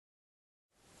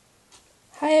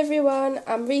Hi everyone,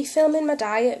 I'm refilming my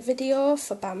diet video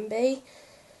for Bambi,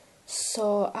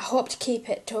 so I hope to keep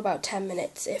it to about 10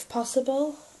 minutes if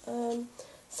possible.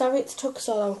 Sorry it's took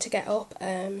so long to get up,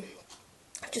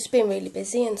 I've just been really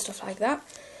busy and stuff like that.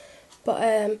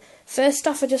 But first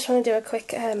off I just want to do a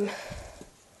quick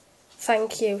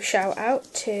thank you shout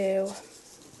out to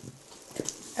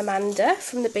Amanda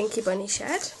from the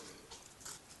BinkyBunnyShed,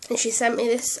 and she sent me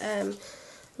this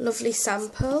lovely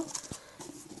sample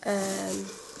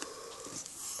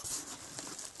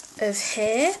of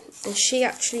hair, and she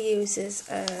actually uses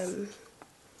hair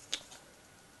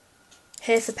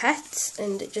for pets,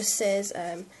 and it just says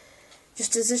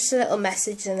just as just a little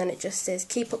message, and then it just says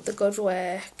keep up the good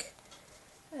work,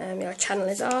 your channel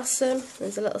is awesome.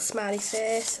 There's a little smiley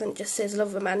face, and it just says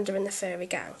love Amanda and the furry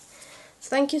gang. So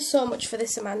thank you so much for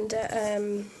this,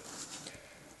 Amanda.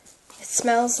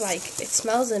 It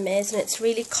smells amazing. It's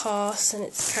really coarse, and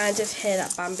it's kind of hair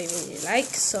that Bambi really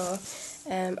likes, so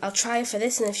I'll try it for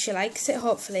this, and if she likes it,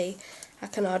 hopefully I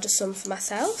can order some for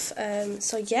myself.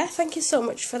 So yeah, thank you so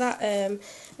much for that,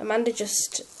 Amanda.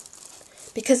 Just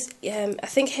because I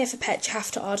think here for pets you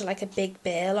have to order like a big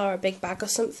bale or a big bag or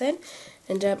something,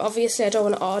 and obviously I don't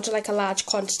want to order like a large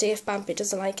quantity if Bambi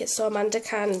doesn't like it, so Amanda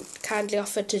kindly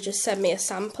offered to just send me a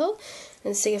sample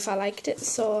and see if I liked it.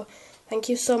 So thank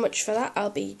you so much for that. I'll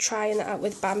be trying that out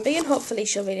with Bambi, and hopefully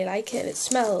she'll really like it. It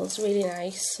smells really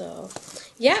nice, so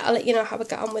yeah, I'll let you know how I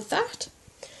get on with that.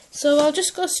 So I'll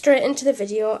just go straight into the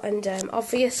video, and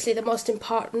obviously the most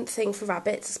important thing for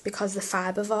rabbits, because the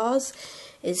herbivores,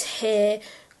 is hay,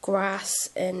 grass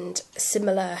and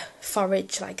similar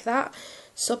forage like that.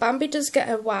 So Bambi does get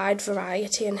a wide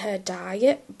variety in her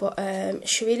diet, but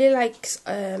she really likes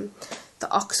the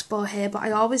oxbow hair, but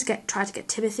I always try to get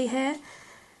Timothy hair,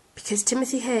 because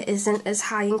Timothy hair isn't as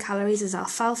high in calories as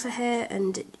alfalfa hair,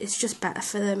 and it's just better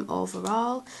for them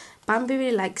overall. Bambi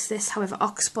really likes this, however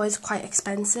oxbow is quite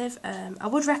expensive. I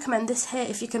would recommend this hair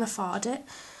if you can afford it,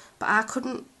 but I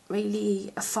couldn't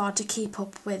really afford to keep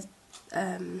up with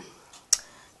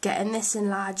getting this in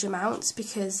large amounts,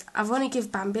 because I've only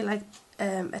give Bambi like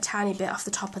a tiny bit off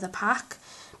the top of the pack,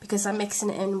 because I'm mixing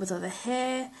it in with other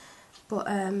hair. But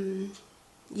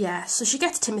yeah, so she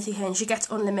gets Timothy hair, and she gets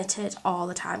unlimited all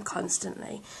the time,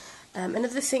 constantly.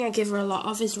 Another thing I give her a lot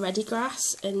of is ready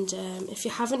grass, and if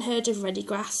you haven't heard of ready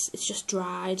grass, it's just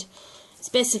dried. It's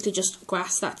basically just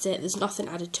grass, that's it, there's nothing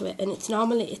added to it, and it's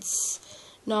normally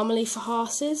for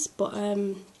horses, but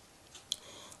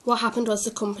what happened was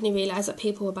the company realised that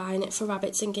people were buying it for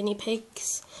rabbits and guinea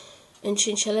pigs and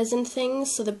chinchillas and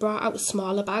things, so they brought out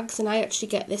smaller bags, and I actually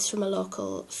get this from a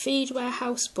local feed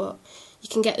warehouse, but you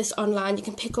can get this online. You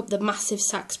can pick up the massive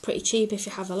sacks pretty cheap if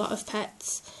you have a lot of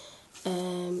pets.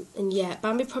 And yeah,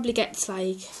 Bambi probably gets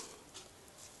she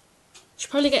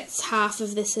probably gets half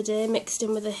of this a day mixed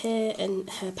in with her hair and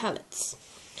her pellets.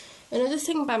 Another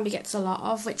thing Bambi gets a lot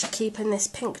of, which I keep in this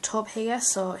pink tub here,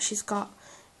 so it's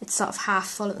sort of half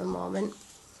full at the moment,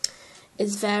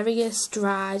 is various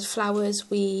dried flowers,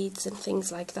 weeds and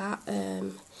things like that.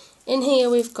 In here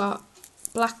we've got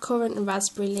blackcurrant and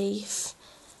raspberry leaf,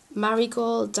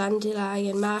 marigold,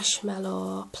 dandelion,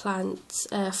 marshmallow, plants,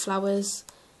 flowers,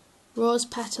 rose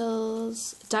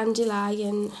petals,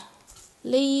 dandelion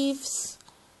leaves.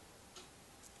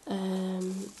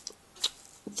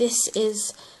 This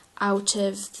is out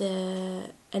of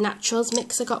a naturals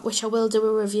mix I got, which I will do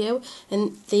a review,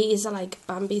 and these are like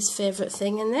Bambi's favourite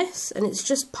thing in this, and it's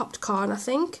just popped corn, I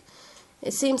think.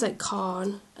 It seems like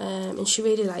corn, and she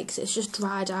really likes it. It's just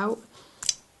dried out,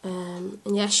 and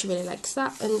yeah, she really likes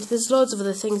that. And there's loads of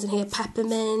other things in here: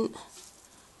 peppermint,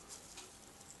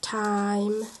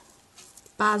 thyme,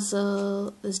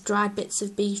 basil, there's dried bits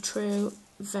of beetroot,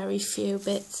 very few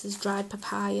bits, there's dried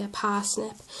papaya,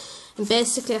 parsnip, and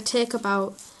basically I take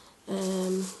about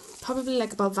probably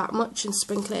like about that much and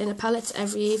sprinkle it in her pellets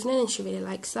every evening, and she really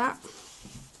likes that.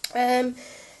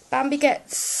 Bambi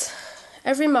gets,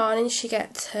 every morning she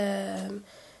gets her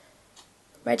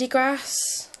ready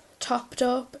grass topped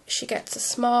up, she gets a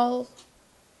small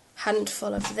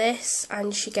handful of this,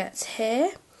 and she gets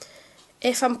hair.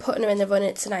 If I'm putting her in the run,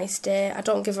 it's a nice day, I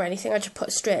don't give her anything, I just put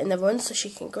her straight in the run so she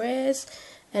can graze.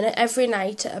 And every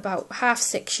night at about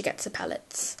 6:30 she gets her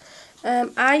pellets.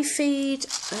 I feed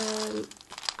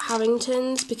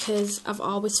Harringtons because I've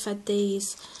always fed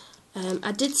these.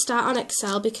 I did start on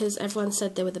Excel because everyone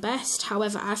said they were the best,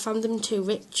 however I found them too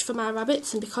rich for my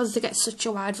rabbits, and because they get such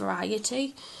a wide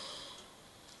variety.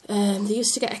 They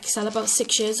used to get Excel about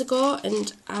 6 years ago,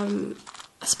 and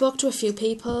I spoke to a few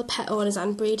people, pet owners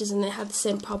and breeders, and they had the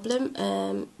same problem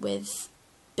with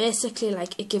basically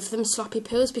like it gives them sloppy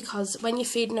poos, because when you're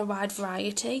feeding a wide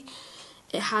variety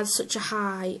it has such a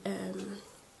high,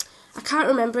 I can't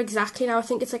remember exactly now, I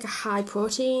think it's like a high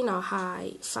protein or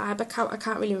high fibre count, I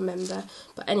can't really remember,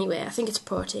 but anyway, I think it's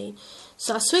protein.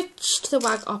 So I switched to the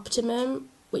Wag Optimum,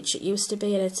 which it used to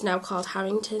be, and it's now called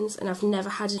Harrington's, and I've never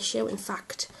had an issue. In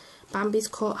fact, Bambi's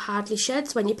coat hardly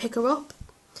sheds when you pick her up.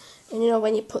 And you know,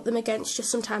 when you put them against you,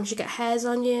 sometimes you get hairs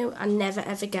on you. I never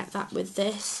ever get that with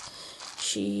this.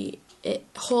 It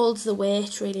holds the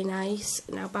weight really nice.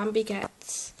 Now Bambi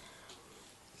gets,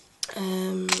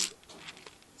 in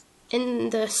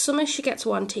the summer she gets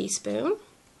 1 teaspoon,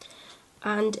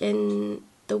 and in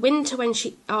the winter, when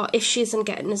if she isn't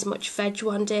getting as much veg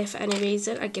one day for any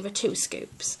reason, I give her 2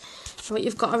 scoops. So what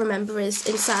you've got to remember is,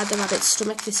 inside the rabbit's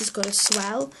stomach, this is going to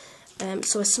swell.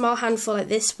 So a small handful like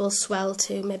this will swell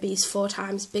to maybe 4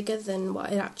 times bigger than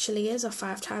what it actually is, or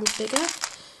 5 times bigger.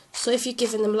 So if you're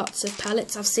giving them lots of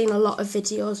pellets, I've seen a lot of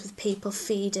videos with people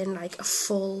feeding like a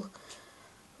full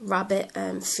rabbit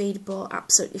feed bowl,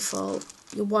 absolutely full.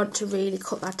 You want to really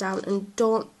cut that down, and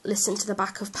don't listen to the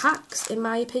back of packs, in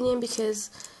my opinion, because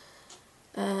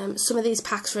some of these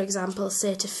packs, for example,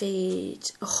 say to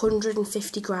feed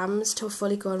 150 grams to a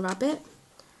fully grown rabbit,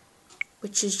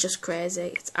 which is just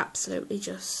crazy. It's absolutely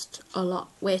just a lot,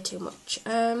 way too much.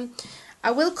 I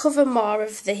will cover more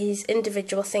of these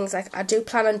individual things. Like, I do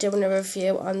plan on doing a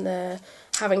review on the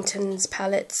Harrington's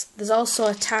pellets. There's also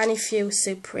a tiny few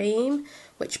Supreme,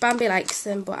 which Bambi likes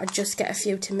them, but I just get a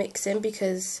few to mix in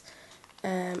because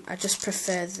I just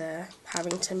prefer the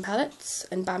Harrington pellets,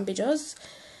 and Bambi does.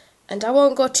 And I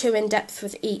won't go too in depth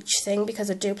with each thing because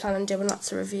I do plan on doing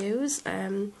lots of reviews.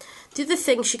 The other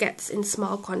thing she gets in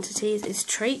small quantities is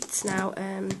treats. Now,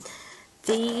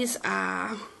 these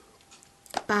are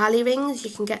barley rings. You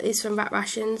can get these from Rat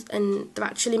Rations, and they're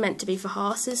actually meant to be for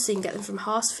horses, so you can get them from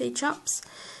horse feed shops.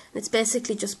 And it's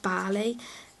basically just barley,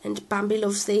 and Bambi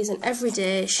loves these, and every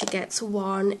day she gets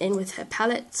 1 in with her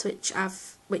pellets,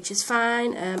 which is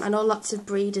fine. I know lots of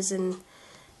breeders and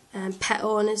pet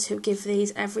owners who give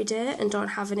these every day and don't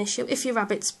have an issue. If your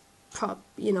rabbit's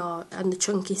you know, on the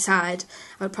chunky side,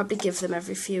 I would probably give them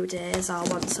every few days or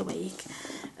once a week.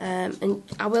 And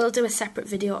I will do a separate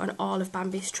video on all of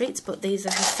Bambi's treats, but these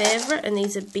are her favourite, and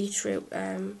these are beetroot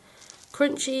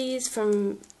crunchies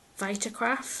from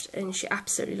Vitacraft, and she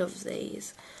absolutely loves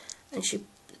these. And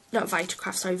not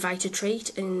Vitacraft, sorry,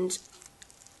 Vitatreat, and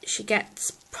she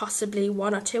gets possibly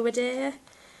 1 or 2 a day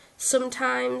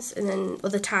sometimes, and then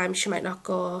other times she might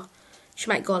go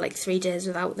like 3 days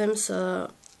without them, so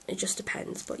it just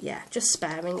depends. But yeah, just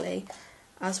sparingly,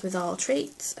 as with all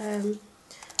treats.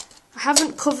 I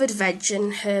haven't covered veg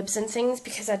and herbs and things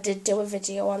because I did do a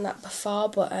video on that before,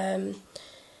 but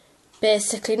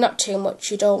basically not too much.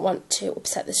 You don't want to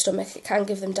upset the stomach, it can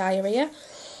give them diarrhea.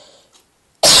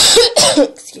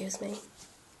 Excuse me.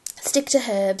 Stick to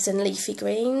herbs and leafy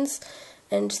greens,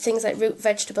 and things like root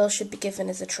vegetables should be given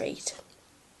as a treat.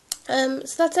 So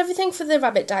that's everything for the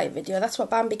rabbit diet video. That's what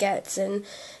Bambi gets, and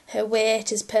her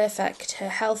weight is perfect, her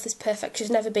health is perfect. She's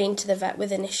never been to the vet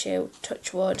with an issue,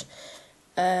 touch wood,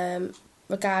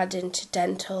 regarding to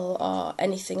dental or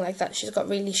anything like that. She's got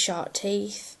really sharp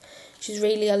teeth, she's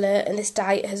really alert, and this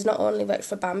diet has not only worked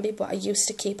for Bambi, but I used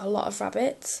to keep a lot of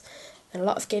rabbits and a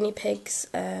lot of guinea pigs,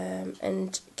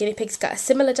 and guinea pigs got a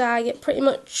similar diet, pretty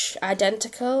much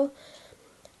identical,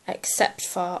 except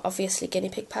for obviously guinea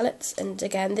pig pellets. And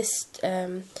again, this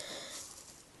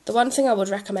the one thing I would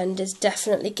recommend is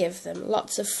definitely give them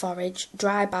lots of forage,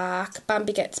 dry bark.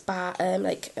 Bambi gets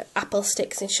like apple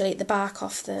sticks, and she'll eat the bark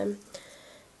off them.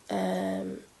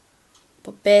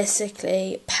 But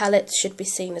basically, pellets should be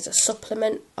seen as a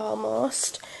supplement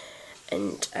almost.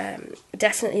 And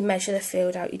definitely measure the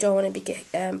food out. You don't want to be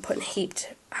putting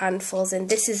heaped handfuls in.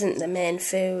 This isn't the main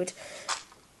food.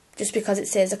 Just because it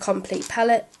says a complete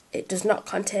pellet, it does not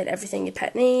contain everything your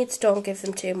pet needs. Don't give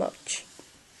them too much.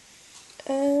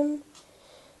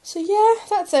 So yeah,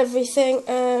 that's everything.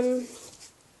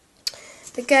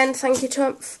 Again, thank you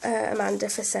to Amanda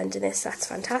for sending this. That's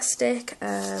fantastic.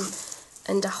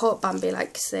 And I hope Bambi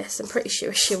likes this. I'm pretty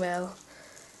sure she will,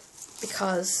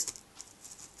 because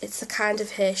it's the kind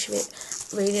of hair she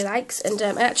really likes. And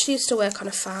I actually used to work on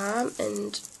a farm,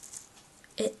 and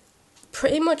it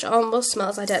pretty much almost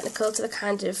smells identical to the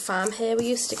kind of farm hair we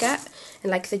used to get in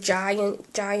like the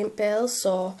giant bales,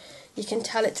 so you can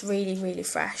tell it's really, really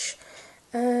fresh.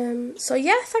 So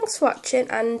yeah, thanks for watching,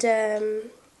 and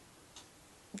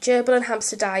gerbil and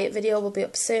hamster diet video will be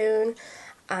up soon,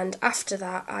 and after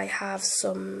that I have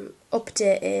some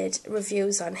updated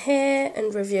reviews on hair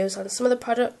and reviews on some other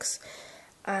products.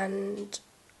 And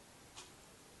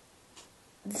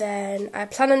then I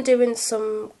plan on doing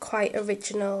some quite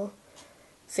original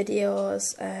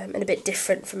videos and a bit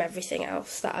different from everything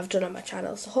else that I've done on my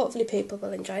channel, so hopefully people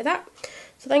will enjoy that.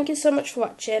 So thank you so much for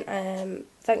watching,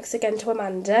 thanks again to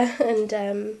Amanda,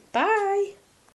 and bye!